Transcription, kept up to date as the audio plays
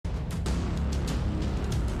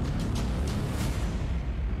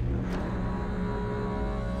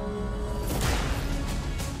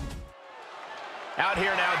Out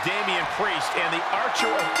here now, Damian Priest, and the Archer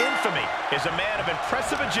of Infamy is a man of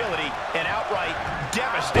impressive agility and outright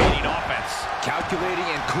devastating offense. Calculating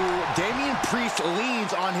and cool, Damian Priest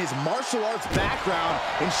leans on his martial arts background,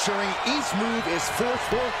 ensuring each move is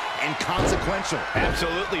forceful and consequential.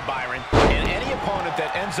 Absolutely, Byron. And any opponent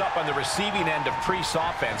that ends up on the receiving end of Priest's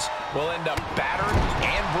offense will end up battered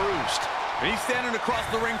and bruised. He's standing across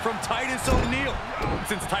the ring from Titus O'Neil.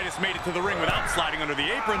 Since Titus made it to the ring without sliding under the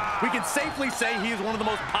apron, we can safely say he is one of the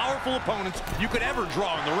most powerful opponents you could ever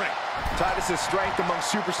draw in the ring. Titus's strength among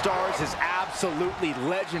superstars is absolutely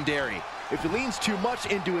legendary. If he leans too much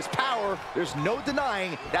into his power, there's no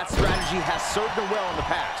denying that strategy has served him well in the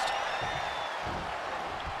past.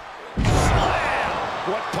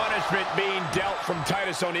 What punishment being dealt from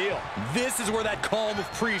Titus O'Neil? This is where that calm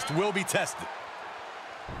of Priest will be tested.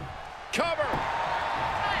 Cover!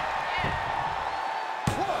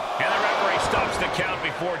 And the referee stops the count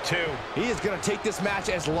before 2. He is going to take this match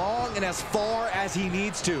as long and as far as he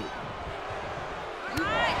needs to.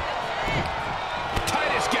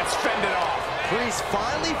 Titus gets fended off. Priest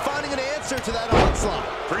finally finding an answer to that onslaught.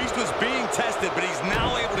 Priest was being tested, but he's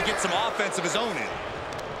now able to get some offense of his own in.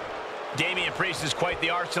 Damian Priest is quite the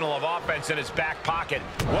arsenal of offense in his back pocket.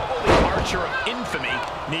 What will the Archer of Infamy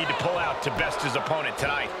need to pull out to best his opponent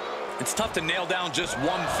tonight? It's tough to nail down just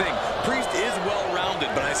one thing. Priest is well-rounded,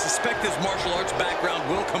 but I suspect his martial arts background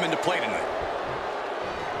will come into play tonight.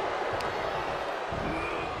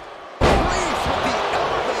 Priest with the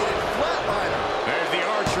elevated flatliner. There's the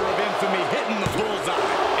Archer of Infamy hitting the bullseye.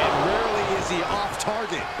 And rarely is he off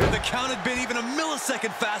target. If the count had been even a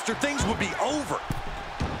millisecond faster, things would be over.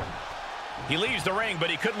 He leaves the ring, but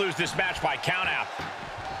he could lose this match by countout.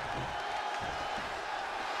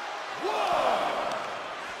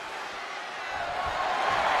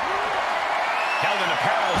 Held in a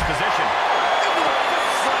perilous position.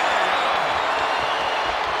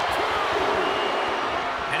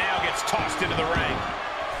 And now gets tossed into the ring.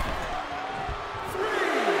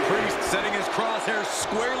 Priest setting his crosshairs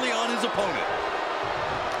squarely on his opponent.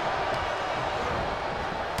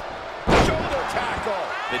 Shoulder tackle.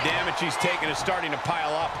 The damage he's taken is starting to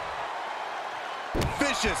pile up.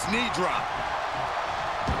 Vicious knee drop.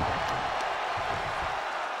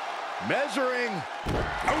 Measuring.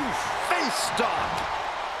 Oof. Face stop.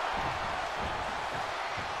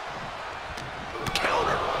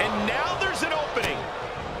 Counter. And now